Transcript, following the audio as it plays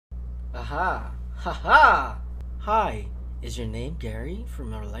Aha! Haha! Hi, is your name Gary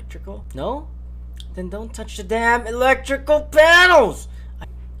from electrical? No? Then don't touch the damn electrical panels!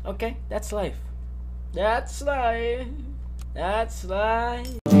 Okay, that's life. That's life. That's life.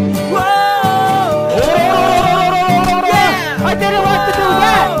 Whoa! Yeah! I didn't want to do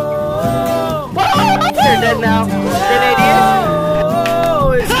that! Whoa! You're dead now. Grenadier.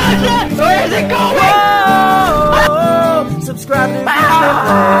 Where is it going? Subscribe to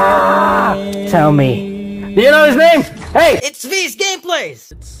Tell me. Do you know his name? Hey! It's V's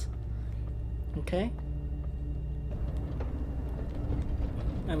Gameplays! Okay.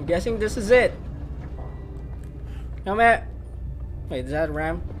 I'm guessing this is it. Come here. Wait, is that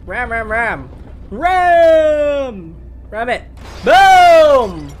Ram? Ram! Ram it!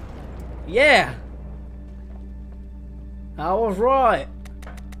 Boom! Yeah! I was right.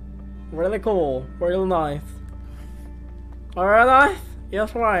 Really cool. Really nice. Alright, nice?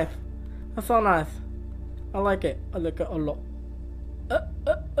 Yes, right. That's so nice. I like it. I like it a lot.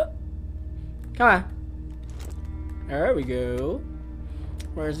 Come on. There we go.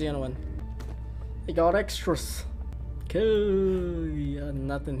 Where's the other one? I got extras. Cool. Yeah,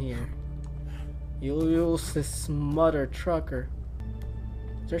 nothing here. You'll use this mother trucker.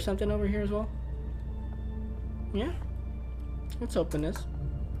 Is there something over here as well? Yeah. Let's open this.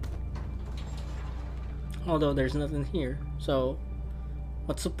 Although there's nothing here. So,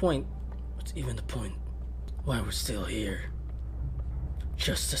 what's the point? What's even the point? Why we're still here?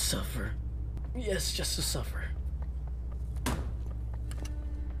 Just to suffer. Yes, just to suffer.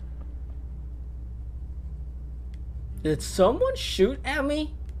 Did someone shoot at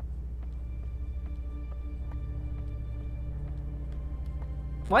me?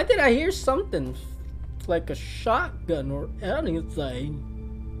 Why did I hear something like a shotgun or anything?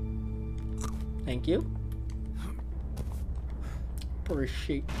 Thank you.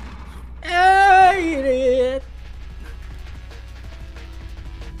 Appreciate it.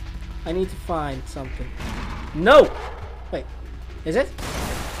 I need to find something. No! Wait. Is it?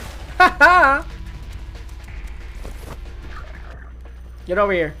 Haha! Get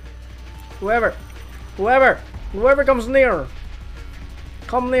over here. Whoever comes near.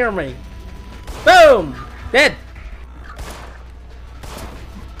 Come near me. Boom! Dead!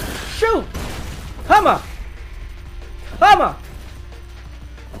 Shoot! Hammer! Hammer!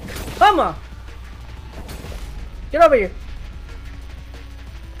 Hammer! Get over here.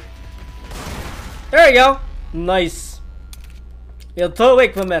 There you go. Nice. You're too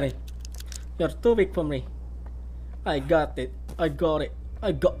weak for me. You're too weak for me. I got it. I got it.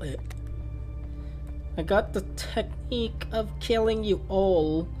 I got it. I got the technique of killing you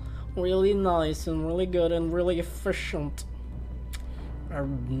all. Really nice and really good and really efficient.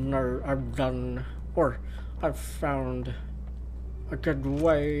 I've done, or I've found a good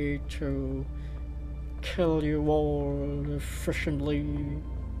way to kill you all efficiently.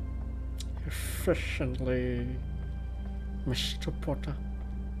 Mr. Potter.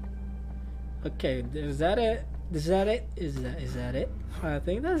 Okay, is that it? Is that it? Is that it? I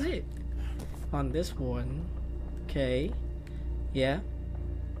think that's it. On this one. Okay. Yeah.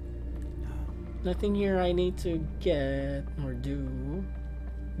 Nothing here I need to get or do.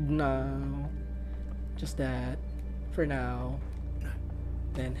 No. Just that. For now.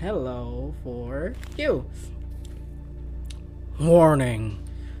 Then hello for you. Warning.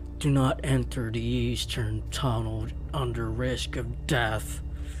 Do not enter the eastern tunnel under risk of death.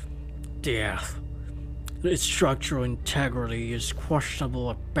 Its structural integrity is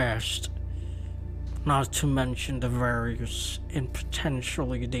questionable at best. Not to mention the various and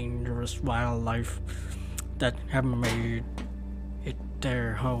potentially dangerous wildlife that have made it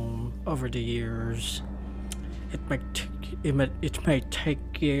their home over the years. It may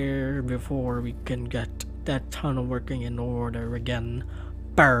take years before we can get that tunnel working in order again.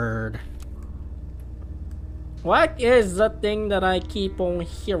 Bird. What is the thing that I keep on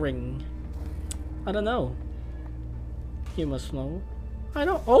hearing? I don't know. You must know. I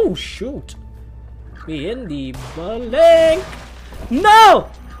don't. Oh shoot! Me in the blink. No!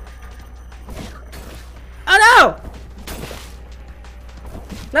 Oh no!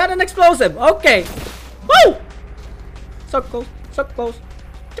 Not an explosive. Okay. Woo! So close. So close.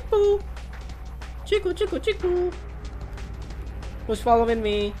 Chiku. Chiku. Chiku. Chiku. Who's following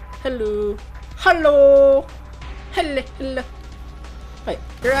me? Hello. Hello. Hello. Hello. Wait,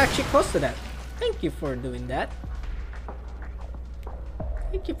 you're actually close to that. Thank you for doing that.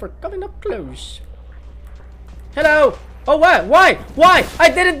 Thank you for coming up close. Hello. Oh, what? Why? Why? I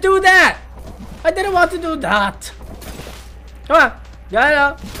didn't do that. I didn't want to do that. Come on. Get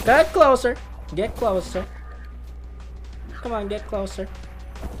up. Get closer. Get closer. Come on, get closer.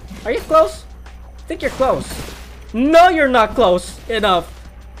 Are you close? I think you're close. No, you're not close enough.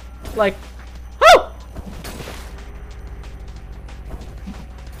 Like, oh!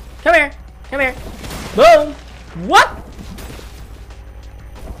 Come here. Come here. Boom. What?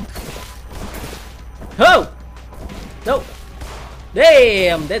 Oh! No.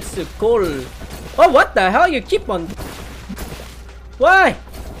 Damn, that's so cool. Oh, what the hell? You keep on. Why?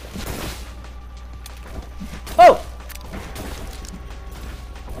 Oh!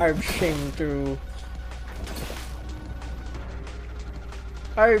 I'm ashamed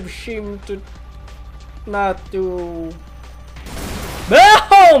to not do.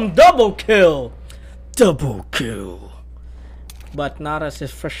 Boom! Double kill! Double kill! But not as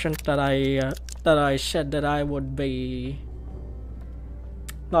efficient that I said that I would be.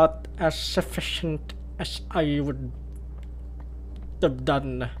 Not as sufficient as I would have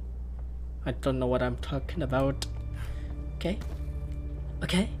done. I don't know what I'm talking about. Okay?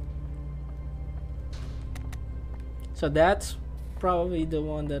 Okay? So that's probably the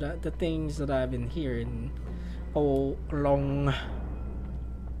one that the things that I've been hearing all along,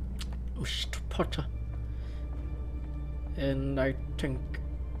 Mr. Potter. And I think,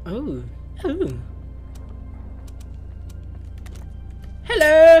 oh,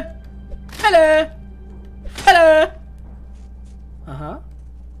 hello, hello, hello.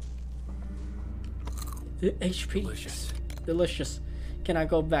 HP. Delicious. Delicious. Can I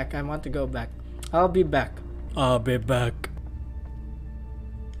go back? I want to go back. I'll be back. I'll be back.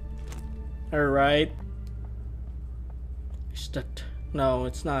 Alright. Is that... No,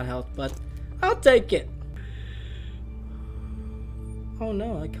 it's not health, but I'll take it. Oh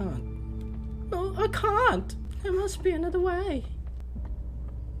no, I can't. No, I can't. There must be another way.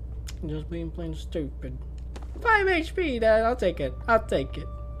 I'm just being plain stupid. 5 HP, Dad. I'll take it. I'll take it.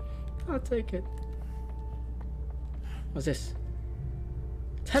 I'll take it. What's this?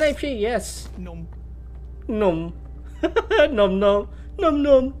 10 HP, yes. Nom. Nom. Nom nom. Nom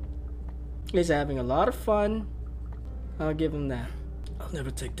nom. He's having a lot of fun. I'll give him that. I'll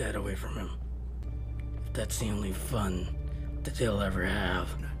never take that away from him. If that's the only fun that he'll ever have,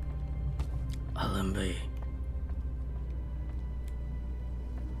 I'll let him be.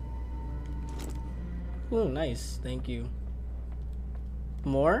 Oh, nice. Thank you.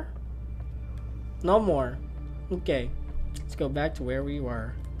 More? No more. Okay. Let's go back to where we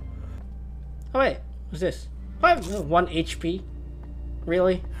were. Oh wait, what's this? What? 1 HP?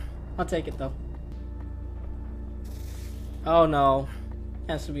 Really? I'll take it though. Oh no.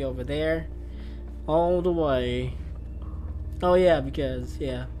 Has to be over there. All the way. Oh yeah, because,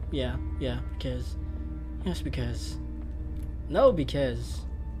 yeah, because. Yes, because. No, because.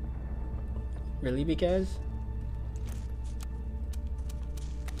 Really, because?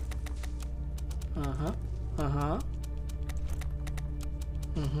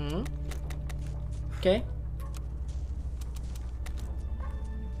 Okay.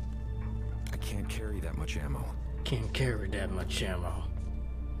 I can't carry that much ammo. Can't carry that much ammo.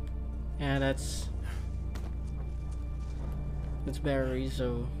 Yeah, that's berries,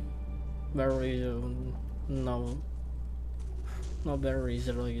 so berries, no berries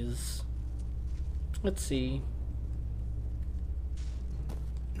at least. Let's see.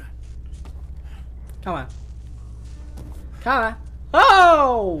 Come on. Come on.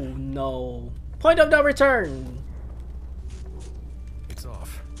 Oh no. Point of no return. It's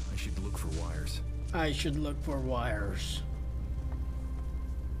off. I should look for wires. I should look for wires.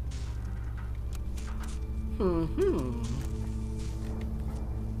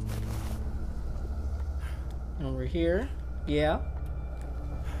 Over here. Yeah.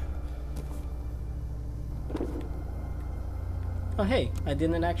 Oh hey, I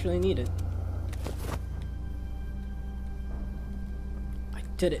didn't actually need it. I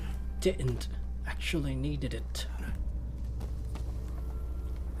didn't actually needed it.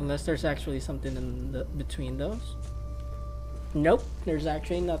 Unless there's actually something in the between those. Nope, there's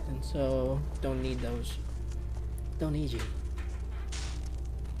actually nothing, so don't need those. Don't need you.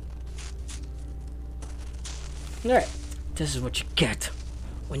 Alright, this is what you get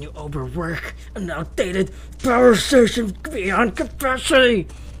when you overwork an outdated power station beyond capacity.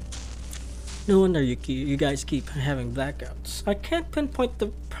 No wonder you guys keep having blackouts. I can't pinpoint the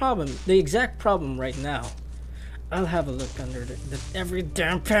problem, the exact problem right now. I'll have a look under every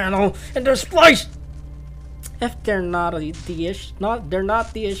damn panel in this place. If they're not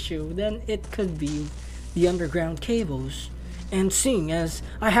the issue, then it could be the underground cables. And seeing as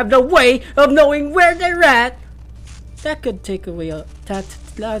I have no way of knowing where they're at, that could take away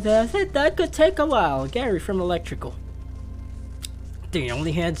that could take a while. Gary from Electrical. They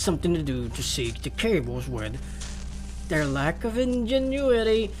only had something to do to seek the cables with. Their lack of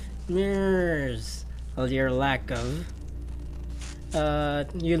ingenuity mirrors your lack of.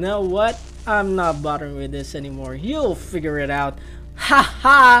 You know what? I'm not bothering with this anymore. You'll figure it out. Ha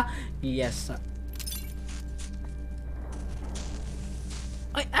ha! Yes.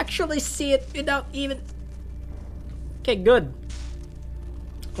 I actually see it without even. Okay, good.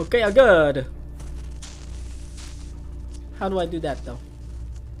 Okay, good. How do I do that though?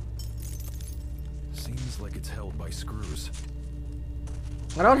 Seems like it's held by screws.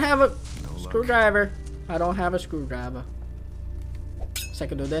 I don't have a No luck. screwdriver. I don't have a screwdriver. So I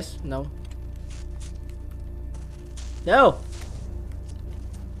can do this? No. No!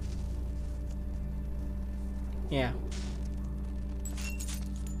 Yeah.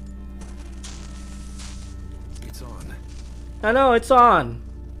 It's on. I know, it's on.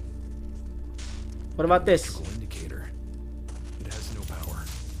 What about this? Electrical indicator. It has no power.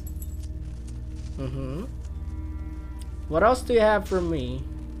 Mm-hmm. What else do you have for me?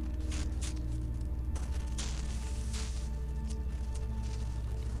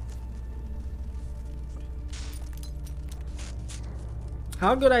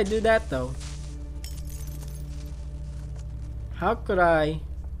 How could I do that though? How could I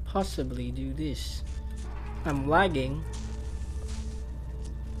possibly do this? I'm lagging.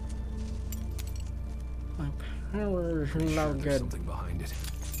 My power is Pretty not sure there's good. something behind it.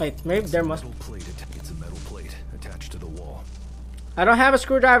 Wait, maybe It's there a must. metal plate. It's a metal plate attached to the wall. I don't have a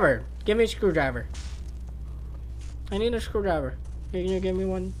screwdriver. Give me a screwdriver. I need a screwdriver. Can you give me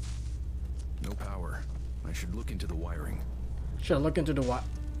one? No power. I should look into the wiring. Should I look into the what?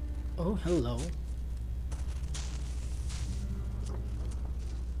 Oh, hello.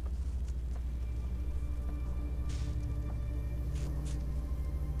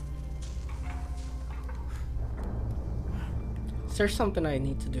 Is there something I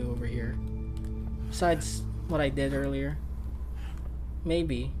need to do over here? Besides what I did earlier?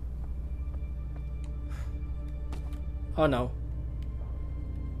 Maybe. Oh no.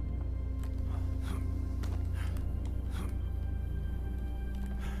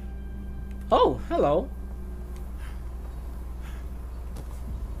 Oh, hello.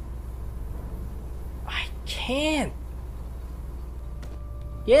 I can't.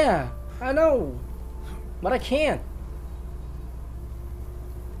 Yeah, I know. But I can't.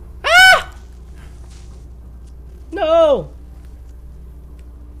 Ah! No.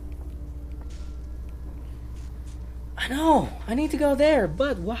 I know. I need to go there,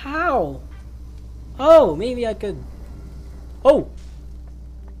 but how? Oh, maybe I could. Oh.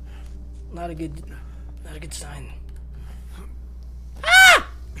 Not a good sign. Ah!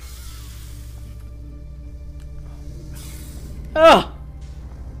 Oh!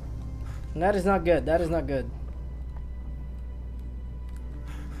 That is not good. That is not good.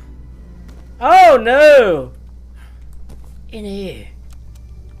 Oh no! In here.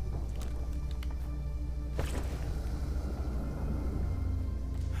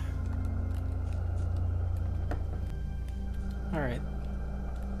 All right.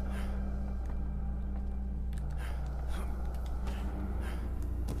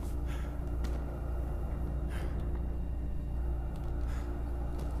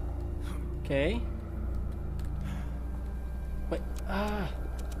 Okay. Wait. Ah.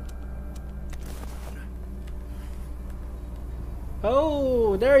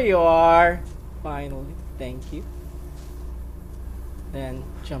 Oh, there you are. Finally. Thank you. Then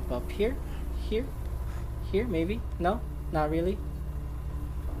jump up here. Here. Here, maybe. No, not really.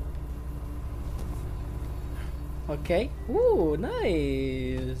 Okay. Ooh,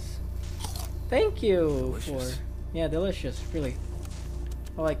 nice. Thank you Delicious. for. Yeah, delicious. Really.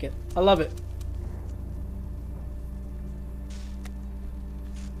 I like it. I love it.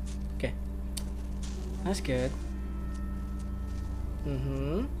 Okay. That's good.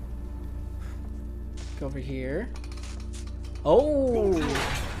 Mm-hmm. Go over here. Oh!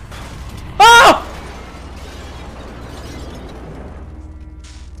 Oh!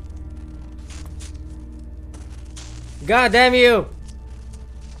 God damn you!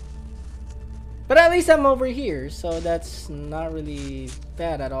 But at least I'm over here, so that's not really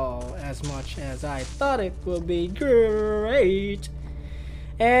bad at all, as much as I thought it would be. Great.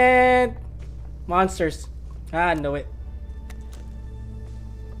 And monsters. I know it.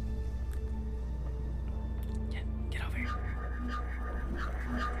 Get over here.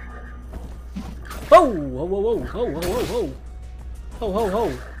 Whoa! Whoa! Whoa! Whoa! Whoa! Whoa! Whoa! Whoa! Ho! Ho!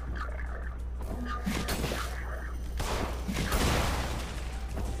 Ho!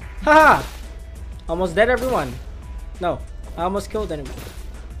 Haha! Almost dead, everyone. No, I almost killed anyone.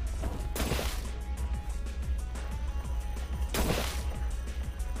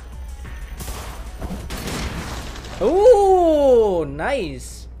 Ooh! Oh,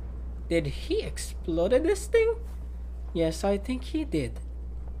 nice. Did he exploded this thing? Yes, I think he did.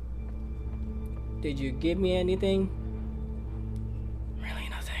 Did you give me anything? Really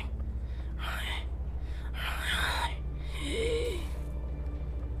nothing.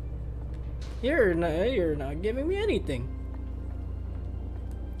 You're not giving me anything.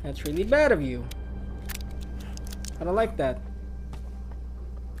 That's really bad of you. I don't like that.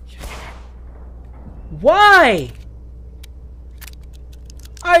 Why?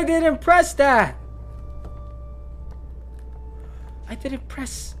 I didn't press that. I didn't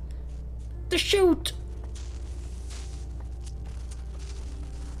press the shoot.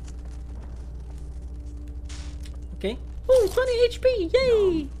 Okay. Oh, 20 HP.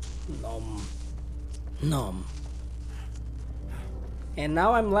 Yay. Nom. Nom. And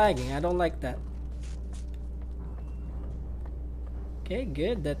now I'm lagging. I don't like that. Okay,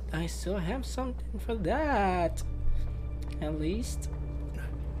 good that I still have something for that. At least.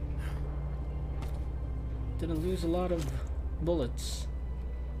 Didn't lose a lot of bullets.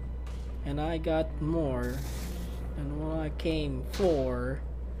 And I got more than what I came for.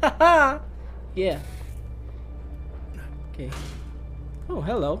 Haha! Yeah. Okay. Oh,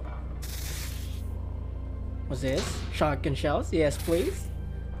 hello. What's this? Shotgun shells? Yes, please.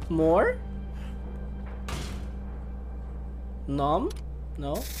 More? Nom?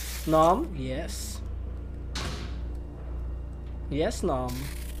 No? Nom? Yes. Yes, nom.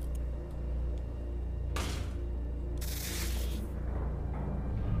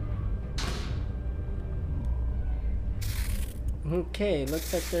 Okay,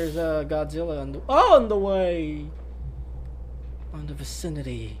 looks like there's a Godzilla on the way. On the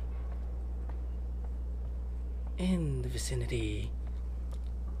vicinity. In the vicinity.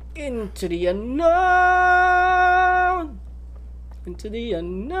 Into the unknown. Into the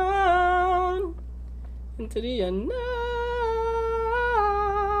unknown. Into the unknown.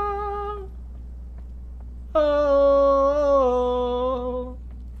 Oh.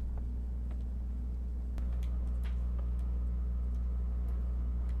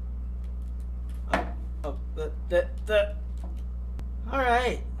 All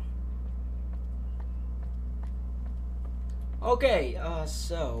right. Okay,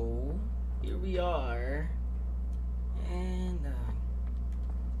 so here we are, and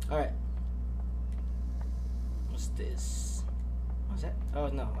all right. What's this? What's that? Oh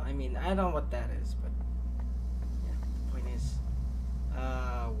no, I mean I don't know what that is, but yeah. The point is,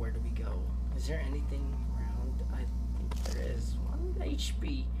 where do we go? Is there anything around? I think there is. 1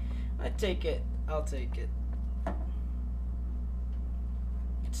 HP. I take it. I'll take it.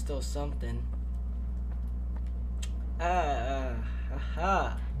 It's still something.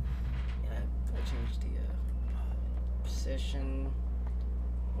 Haha. Yeah, I changed the position,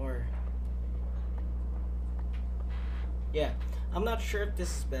 or yeah, I'm not sure if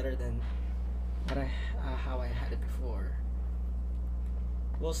this is better than what how I had it before.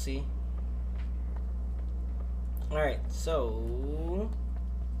 We'll see. All right, so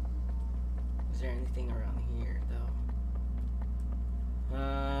is there anything around here though?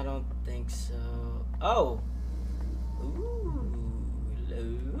 I don't think so. Oh. Ooh,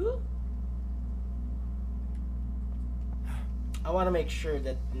 hello. I want to make sure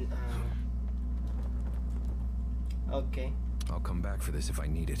that. Okay. I'll come back for this if I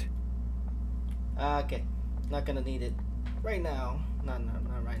need it. Okay. Not gonna need it right now. Not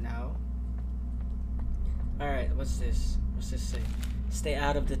right now. All right. What's this? What's this say? Stay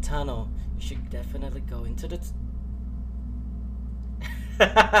out of the tunnel. You should definitely go into the.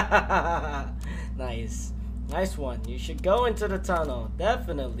 Nice. Nice one. You should go into the tunnel.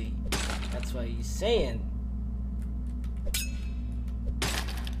 Definitely. That's what he's saying.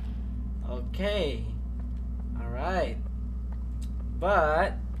 Okay. Alright.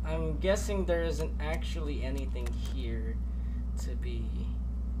 But I'm guessing there isn't actually anything here to be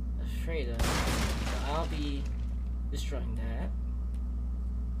afraid of. So I'll be destroying that.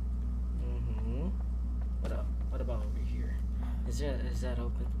 What up? What about over here? Is that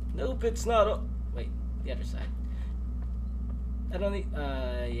open? Nope, it's not open. Wait. The other side. I don't need.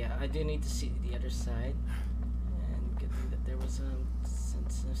 Yeah, I do need to see the other side. And good thing that there was some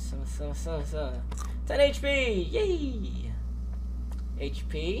 10 HP. Yay!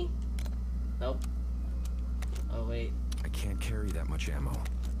 HP. Nope. Oh wait. I can't carry that much ammo.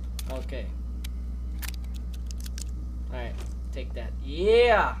 Okay. All right. Take that.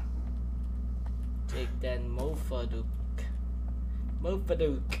 Yeah. Take that, Mofadook.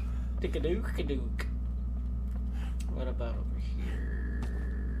 Mofadook. Tick-a-dook-a-dook. What about over here?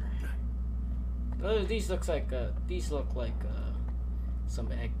 Oh, these look like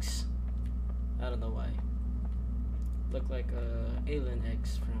some eggs. I don't know why. Look like alien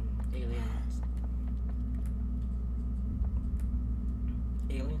eggs from Aliens.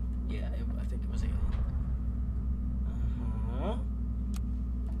 Alien? Yeah, I think it was Alien. Uh-huh.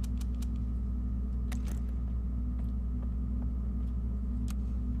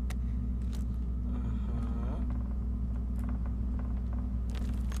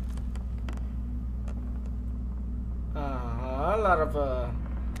 A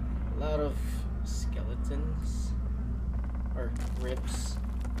lot of skeletons or ribs,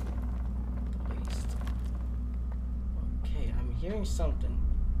 at least. Okay, I'm hearing something.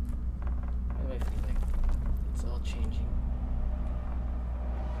 Why do I feel like it's all changing?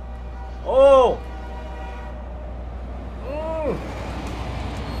 Oh! Mm.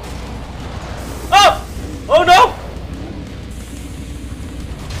 Oh! Oh no!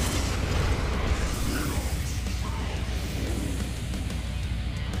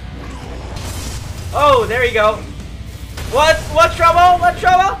 Oh, there you go. What? What trouble? What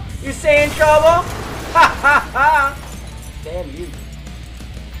trouble? You say in trouble? Ha ha ha! Damn you.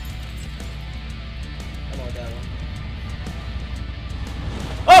 I want that one.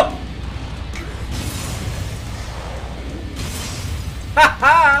 Oh! Ha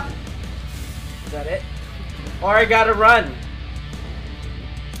ha! Is that it? Or I gotta run.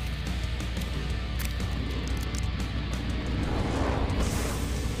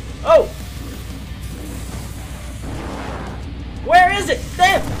 Oh! Where is it?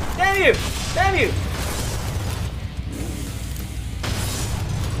 Damn! Damn you! Damn you!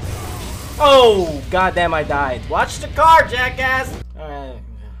 Oh! Goddamn! I died. Watch the car, jackass! Alright.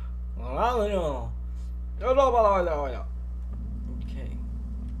 Okay.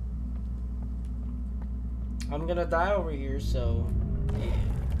 I'm gonna die over here, so. Yeah.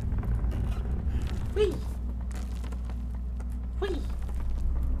 Whee! Whee!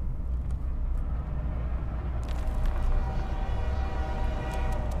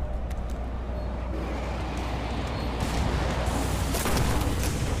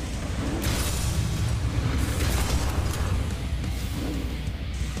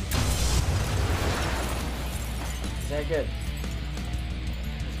 Good.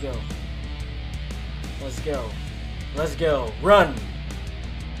 Let's go. Let's go. Let's go. Run!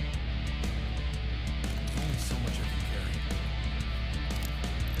 Only so much I can carry.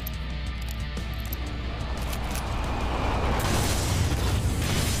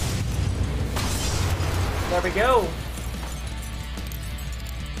 There we go.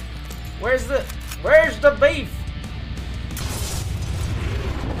 Where's the beef?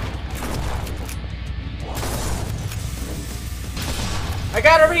 I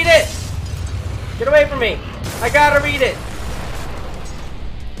gotta read it! Get away from me! I gotta read it!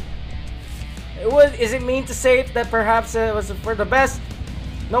 Is it mean to say that perhaps it was for the best?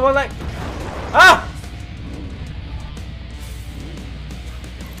 No one like... Ah!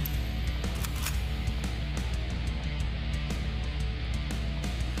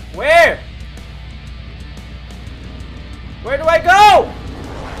 Where? Where do I go?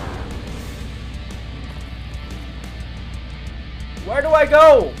 Where do I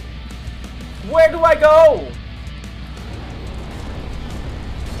go? Where do I go?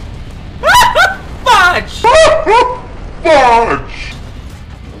 Fudge! Fudge!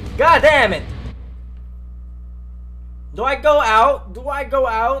 God damn it! Do I go out? Do I go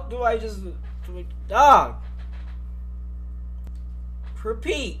out? Do I just... Dog!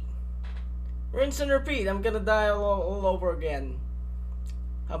 Repeat! Rinse and repeat. I'm gonna die all over again.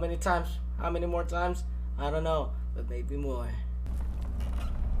 How many times? How many more times? I don't know, but maybe more.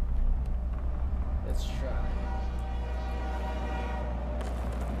 Let's try.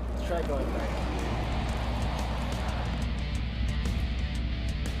 Let's try going back.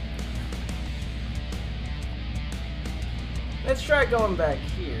 Let's try going back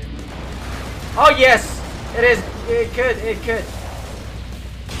here. Oh yes! It is. It could. It could.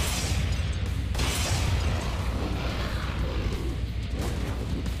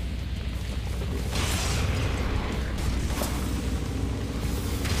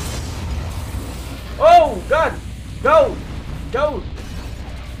 Oh God! Go! Go!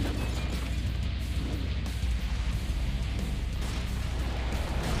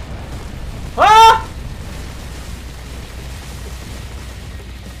 Ah!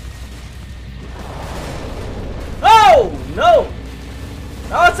 Oh no!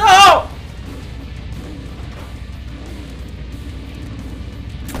 No, it's out!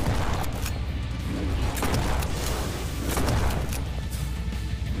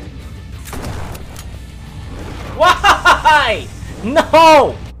 Why?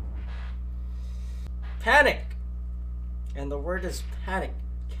 No! Panic. And the word is panic.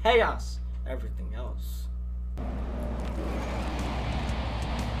 Chaos. Everything else.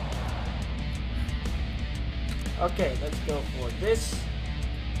 Okay, let's go for this.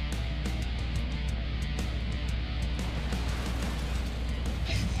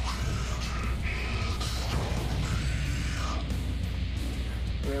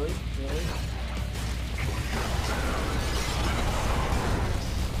 Really? Really?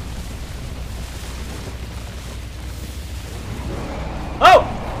 Oh!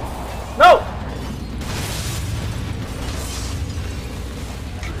 No!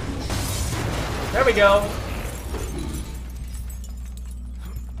 There we go.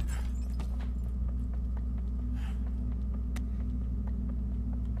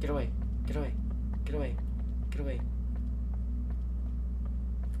 Get away. Get away. Get away. Get away.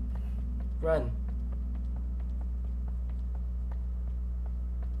 Run.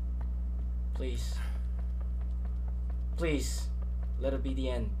 Please. Please. Let it be the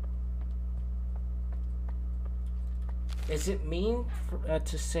end. Is it mean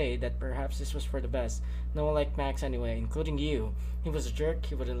to say that perhaps this was for the best? No one liked Max anyway, including you. He was a jerk,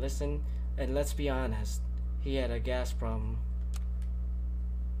 he wouldn't listen, and let's be honest, he had a gas problem.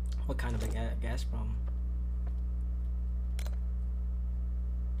 What kind of a gas problem?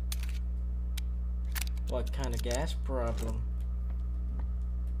 What kind of gas problem?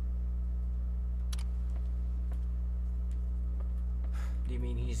 Do you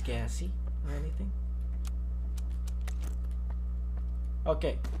mean he's gassy or anything?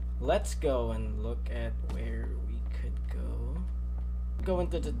 Okay, let's go and look at where we could go. Go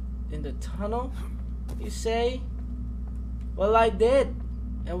into the tunnel, you say? Well, I did,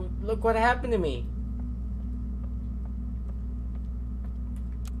 and look what happened to me.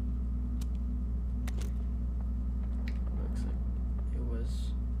 Looks like it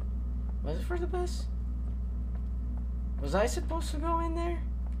was it for the best? Was I supposed to go in there?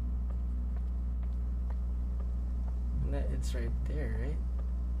 It's right there, right?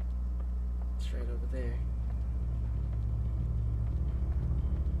 It's right over there.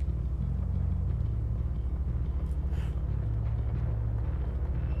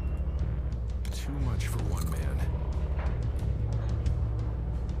 Too much for one man.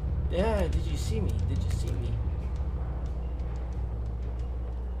 Yeah, did you see me? Did you see me?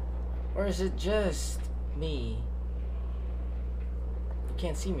 Or is it just me? You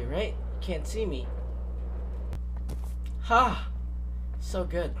can't see me, right? You can't see me. Ha! So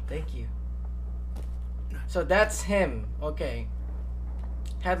good, thank you. So that's him. Okay.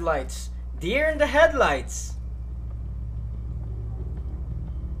 Headlights. Deer in the headlights.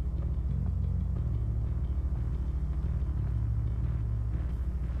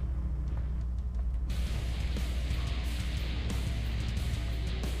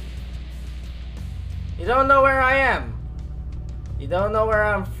 You don't know where I am. You don't know where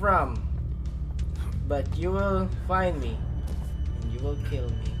I'm from. But you will find me, and you will kill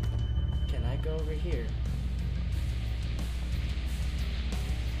me. Can I go over here?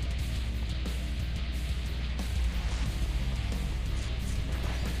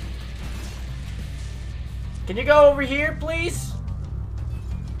 Can you go over here, please?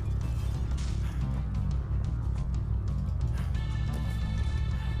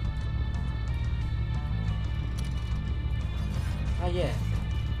 Oh, yeah.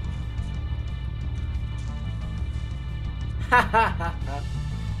 Shoot, I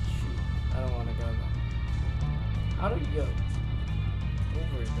don't want to go though. How do you go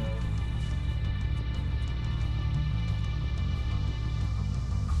over though?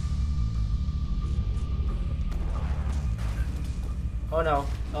 Oh no!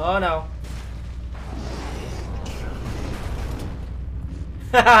 Oh no!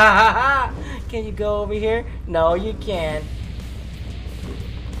 Can you go over here? No, you can't.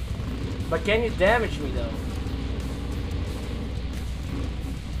 But can you damage me though?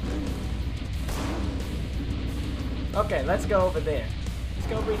 Okay, let's go over there. Let's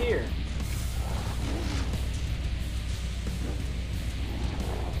go over here.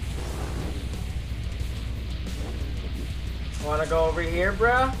 Wanna go over here,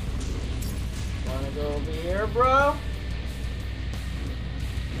 bro? Wanna go over here, bro?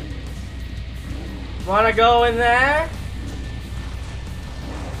 Wanna go in there?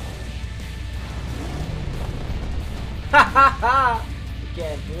 Ha ha ha! You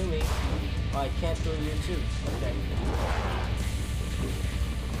can't do me. Oh, I can't do you too. Okay.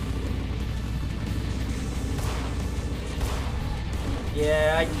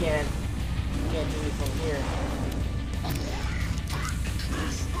 Yeah, I can't do it from here.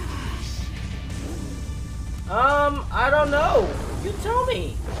 I don't know. You tell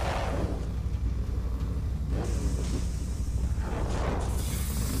me.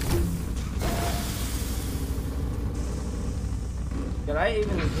 Did I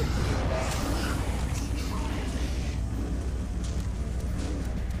even get that?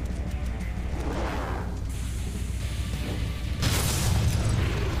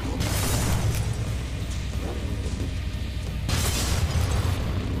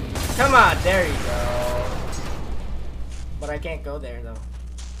 Come on, there you go. But I can't go there though.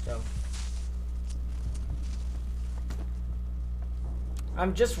 So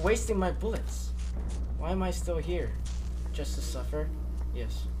I'm just wasting my bullets. Why am I still here? Just to suffer?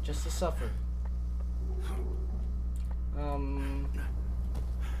 Yes, just to suffer.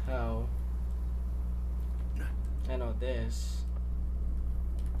 How? I know this.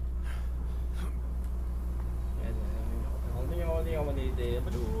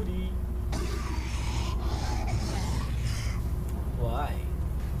 Why?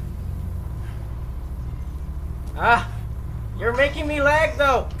 Ah! You're making me lag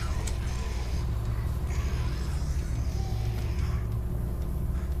though!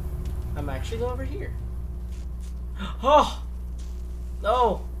 I'm actually over here. Oh!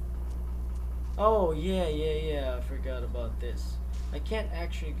 No! Oh, yeah. I forgot about this. I can't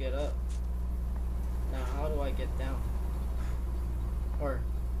actually get up. Now, how do I get down? Or,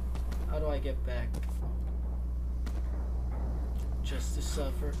 how do I get back? Just to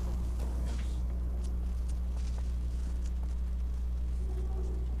suffer?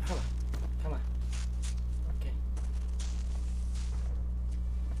 Come on. Okay.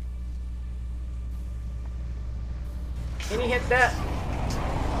 Can you hit that?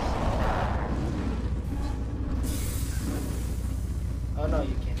 Oh no,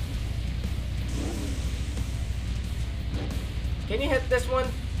 you can't. Can you hit this one?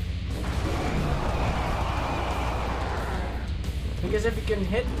 Because if you can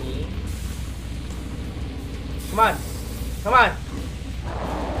hit me... Come on! Come on!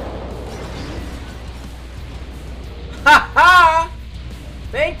 Ha ha!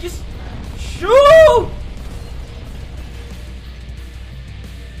 Thank you! Shoo!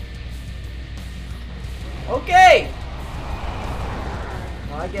 Okay!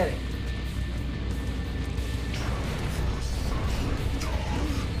 Oh, I get it.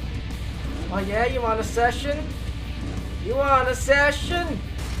 Oh yeah, you want a session? You want a session?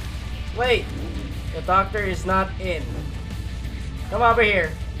 Wait, the doctor is not in. Come over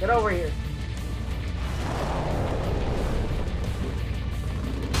here. Get over here.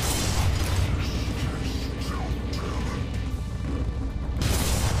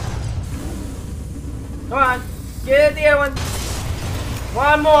 Come on, get the other one.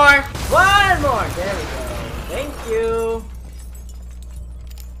 One more. One more. There we go. Thank you.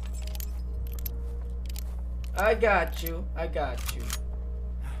 I got you. I got you.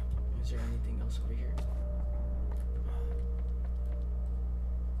 Is there anything else over here?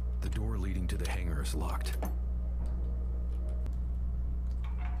 The door leading to the hangar is locked.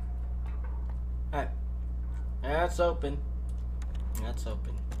 Alright. That's open. That's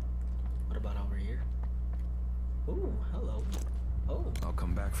open. What about over here? Ooh, hello. Oh. I'll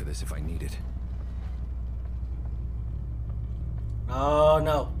come back for this if I need it. Oh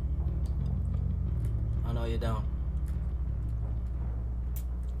no. Oh no, you don't.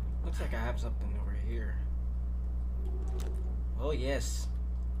 Looks like I have something over here. Oh yes.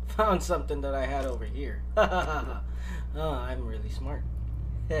 Found something that I had over here. Oh, I'm really smart.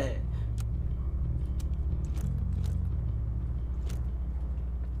 Hey.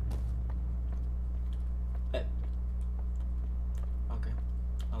 Okay.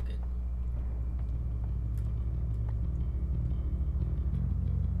 Okay.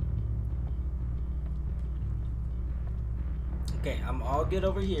 Okay, I'm all good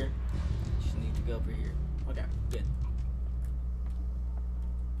over here. Just need to go over here. Okay, good.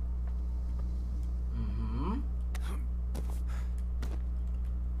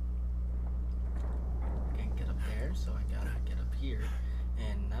 Can't get up there, so I gotta get up here.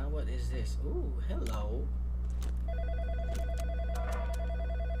 And now what is this? Ooh, hello.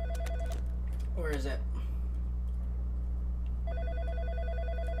 Where is it?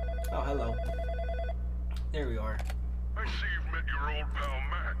 Oh, hello. There we are. I see you've met your old pal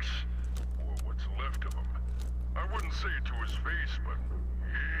Max, or what's left of him. I wouldn't say it to his face, but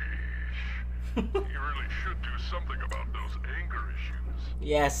yeesh. He really should do something about those anger issues.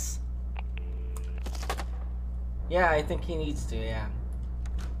 Yes. Yeah, I think he needs to, yeah.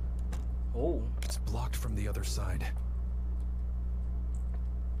 Oh. It's blocked from the other side.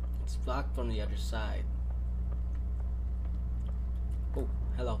 It's blocked from the other side. Oh,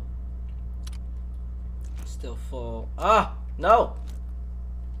 hello. Still full. Ah, no.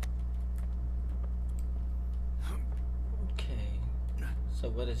 Okay. So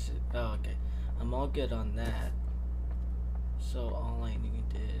what is it? Oh, okay. I'm all good on that. So all I need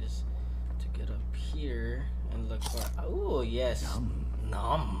is to get up here and look for. Oh yes.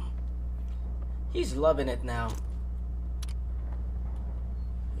 Nom. He's loving it now.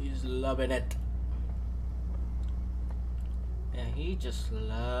 He's loving it. Yeah, He just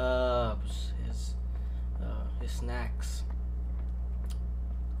loves his snacks.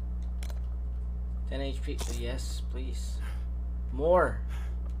 10 HP. Yes, please. More.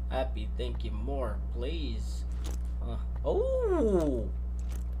 Happy. Thank you. More, please. Oh.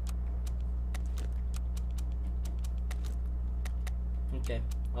 Okay.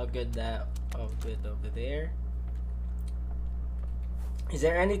 All good. All good over there. Is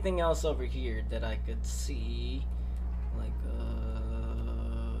there anything else over here that I could see? Like, no.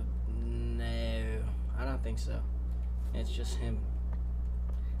 I don't think so. It's just him.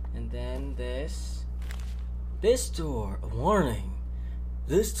 And then this door, a warning.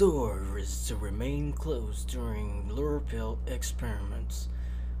 This door is to remain closed during lure pill experiments.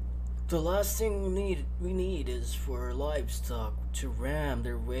 The last thing we need is for livestock to ram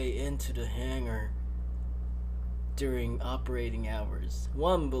their way into the hangar during operating hours.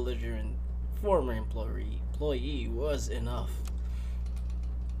 One belligerent former employee was enough.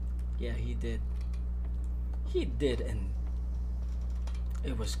 Yeah, he did. He did, and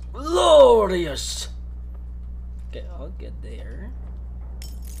it was glorious. Okay, I'll get there.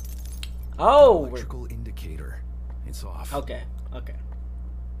 Oh, electrical indicator. It's off. Okay. The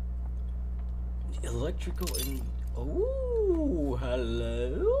electrical in. Oh,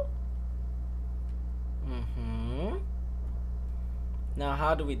 hello. Now,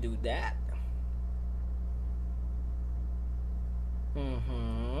 how do we do that?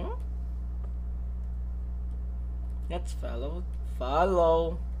 Let's follow.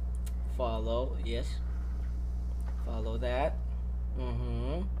 Yes. Follow that.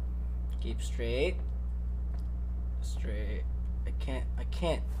 Keep straight. I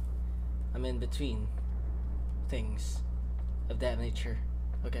can't. I'm in between things of that nature.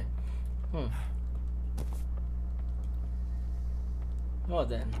 Okay. Well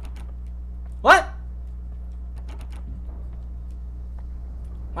then. What?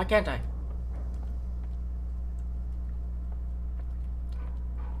 Why can't I?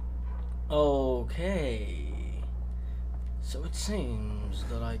 Okay. So it seems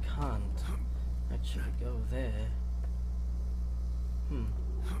that I can't actually go there.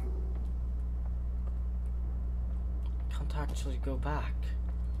 Can't actually go back.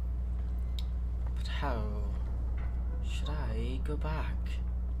 But how should I go back?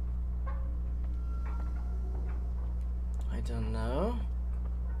 I don't know.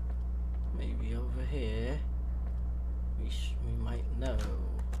 Maybe over here. We might know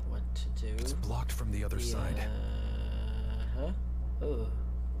what to do. It's blocked from the other side. Oh.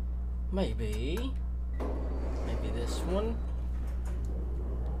 Maybe this one.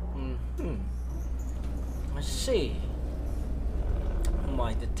 Let's see.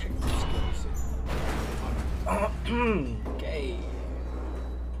 My detective skills. Okay.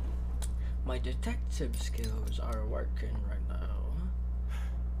 My detective skills are working right now.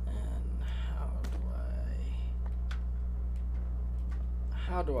 And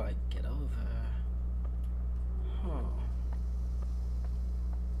how do I get over?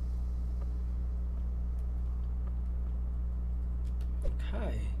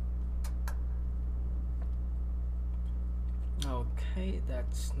 Okay,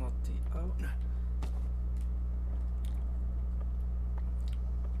 that's not the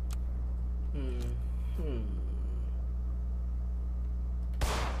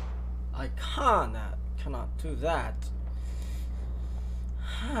I cannot do that.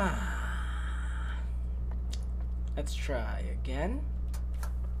 Let's try again.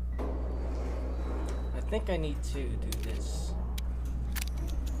 I think I need to do this.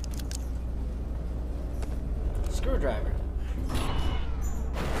 Screwdriver.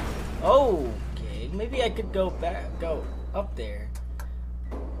 Okay, maybe I could go up there.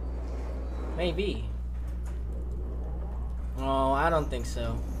 Maybe. Oh, I don't think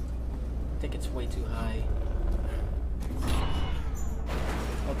so. I think it's way too high.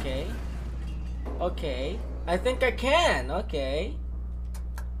 Okay. I think I can. Okay.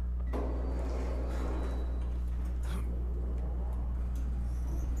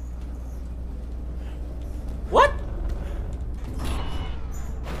 What?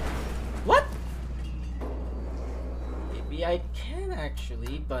 Maybe I can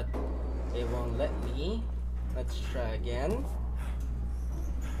actually, but it won't let me. Let's try again.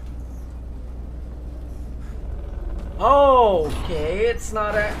 Okay, it's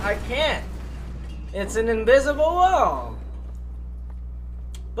not I can't. It's an invisible wall.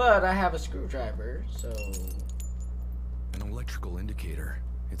 But I have a screwdriver, so. An electrical indicator.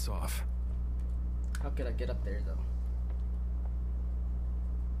 It's off. How could I get up there though?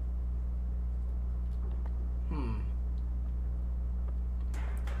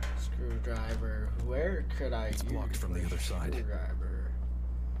 screwdriver. Where could I use blocked from the other side. Screwdriver.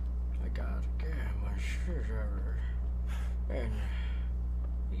 I gotta get my screwdriver. And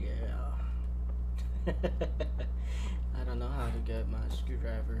yeah. I don't know how to get my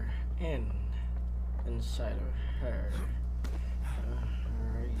screwdriver inside of her.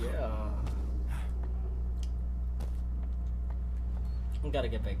 Yeah. I gotta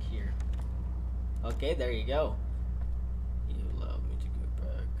get back here. Okay, there you go. You allow me to go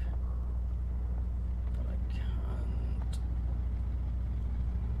back. But I can't.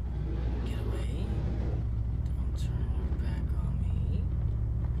 Get away. Don't turn your back on me.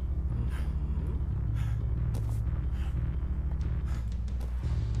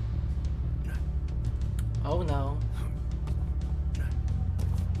 Oh no.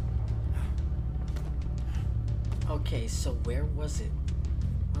 Okay, so where was it?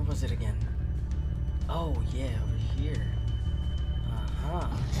 Where was it again? Oh yeah, over here.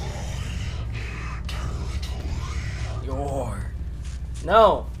 Your.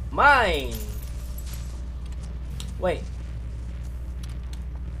 No, mine. Wait.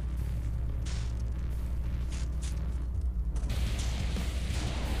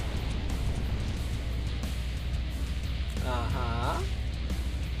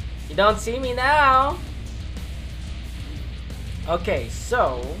 You don't see me now. Okay,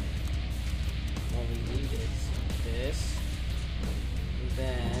 so what we need is this. And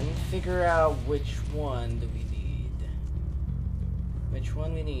then figure out which one do we need. Which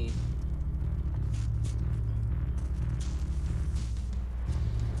one we need.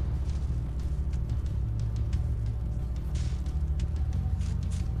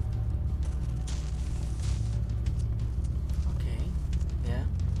 Okay, yeah.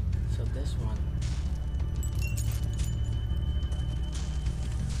 So this one.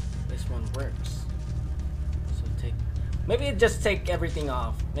 This one works. So maybe just take everything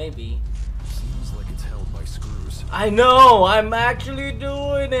off. Maybe. Seems like it's held by screws. I know. I'm actually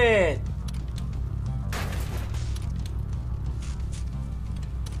doing it.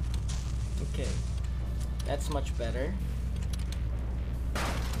 Okay, that's much better.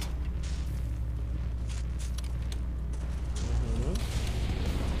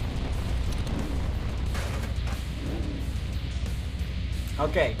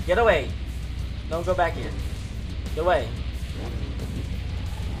 Okay, get away. Don't go back here. Get away.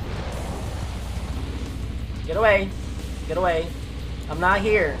 Get away. Get away. I'm not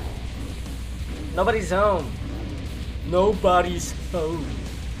here. Nobody's home. Nobody's home.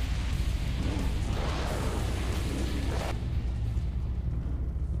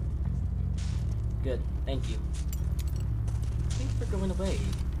 Good. Thank you. Thanks for going away.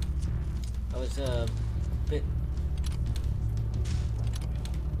 I was a bit...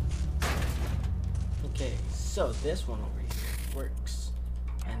 Okay, so this one over here works.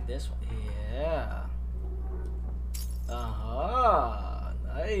 And this one, yeah. Aha,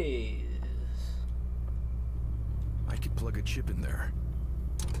 nice. I could plug a chip in there.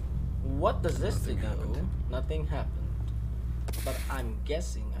 What does this do? Nothing happened. Nothing happened. But I'm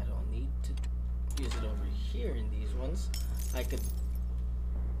guessing I don't need to use it over here in these ones. I could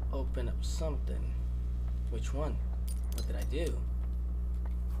open up something. Which one? What did I do?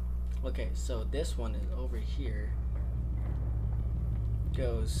 Okay, so this one is over here.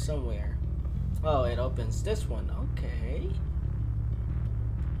 Goes somewhere. Oh, it opens this one. Okay.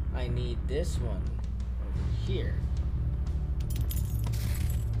 I need this one over here.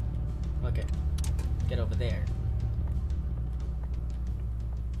 Okay. Get over there.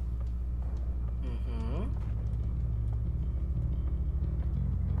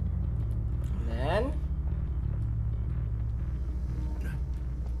 And then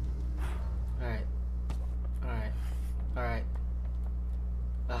Alright.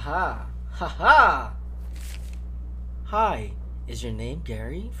 Aha! Haha! Hi, is your name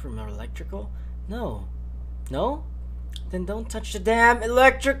Gary from electrical? No. No? Then don't touch the damn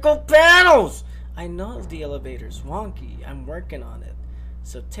electrical panels! I know the elevator's wonky. I'm working on it.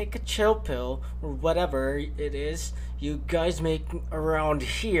 So take a chill pill or whatever it is you guys make around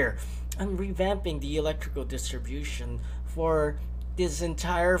here. I'm revamping the electrical distribution for this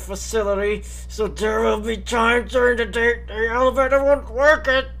entire facility, so there will be times during the day the elevator won't work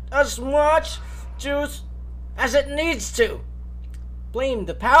it as much juice as it needs to. Blame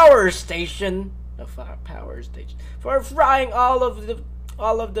the power station, for frying all of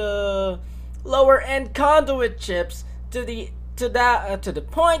the lower end conduit chips to the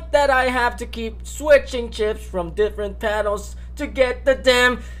point that I have to keep switching chips from different panels to get the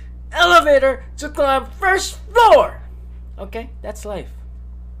damn elevator to climb first floor. Okay, that's life.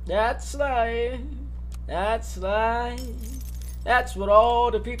 That's life. That's life. That's what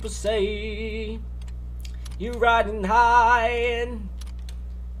all the people say. You riding high,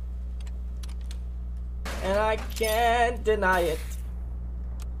 and I can't deny it.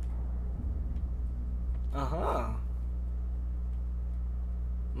 Uh-huh.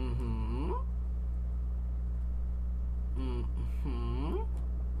 Mm-hmm. Mm-hmm.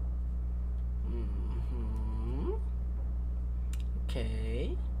 Mm-hmm.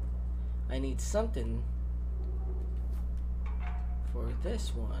 Okay. I need something for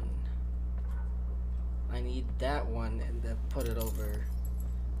this one. I need that one and then put it over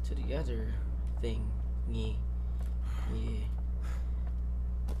to the other thing. Yeah.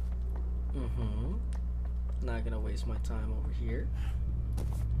 Mm-hmm. Not gonna waste my time over here.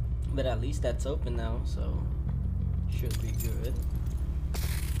 But at least that's open now, so should be good.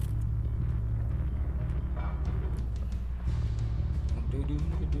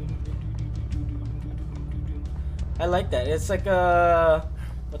 I like that. It's like a...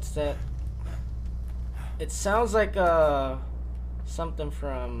 What's that? It sounds like something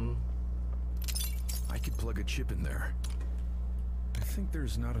from... I could plug a chip in there. I think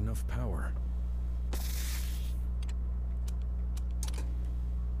there's not enough power.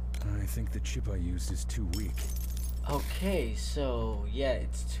 I think the chip I used is too weak. Okay, so yeah,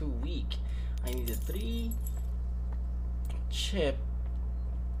 it's too weak. I need a 3 chip.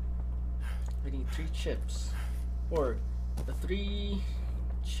 I need 3 chips. Or the 3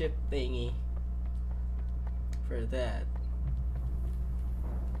 chip thingy for that.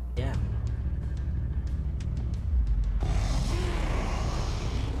 Yeah.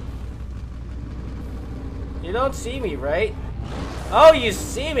 You don't see me, right? Oh, you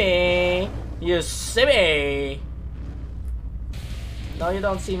see me! You see me! No, you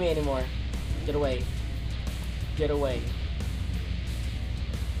don't see me anymore. Get away. Get away.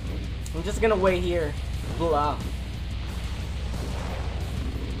 I'm just gonna wait here. Blah.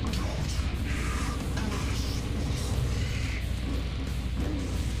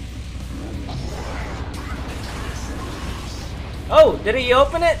 Oh, did he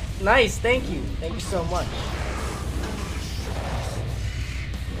open it? Nice, thank you. Thank you so much.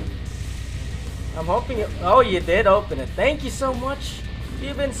 I'm hoping you... Oh, you did open it. Thank you so much.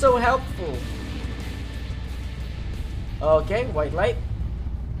 You've been so helpful. Okay, white light.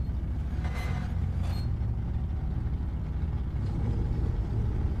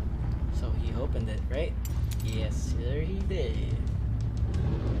 So he opened it, right? Yes, sir, he did.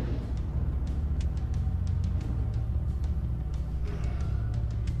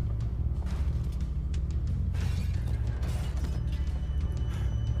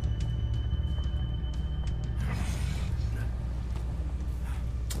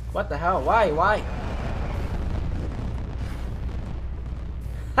 What the hell? Why? Why?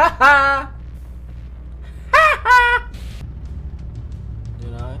 Haha! Haha!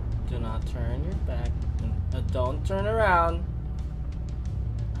 Do not turn your back. Don't turn around.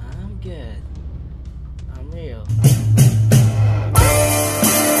 I'm good. I'm real.